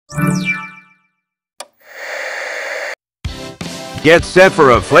Get set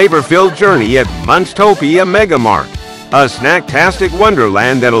for a flavor-filled journey at Munchtopia Mega Mart, a snacktastic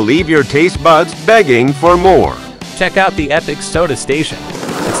wonderland that'll leave your taste buds begging for more. Check out the epic soda station.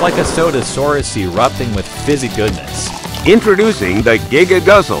 It's like a sodasaurus erupting with fizzy goodness. Introducing the Giga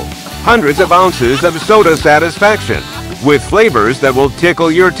Guzzle, hundreds of ounces of soda satisfaction, with flavors that will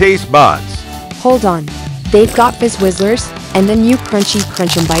tickle your taste buds. Hold on, they've got Fizz Wizzlers and the new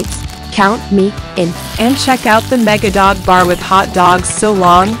Crunchum Bites. Count me in. And check out the Mega Dog Bar with hot dogs so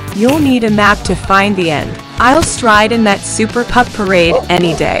long, you'll need a map to find the end. I'll stride in that super pup parade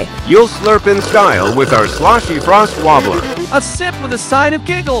any day. You'll slurp in style with our Sloshie Frost Wobbler. A sip with a side of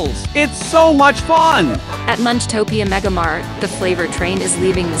giggles. It's so much fun. At Munchtopia Mega Mart, the flavor train is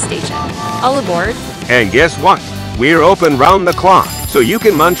leaving the station. All aboard. And guess what? We're open round the clock, so you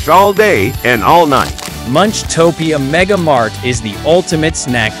can munch all day and all night. Munchtopia Mega Mart is the ultimate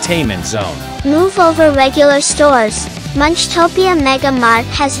snacktainment zone. Move over regular stores. Munchtopia Mega Mart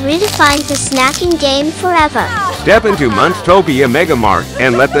has redefined the snacking game forever. Step into Munchtopia Mega Mart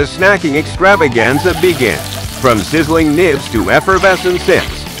and let the snacking extravaganza begin. From sizzling nibs to effervescent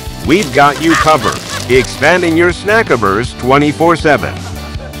sips, we've got you covered, expanding your snackiverse 24/7.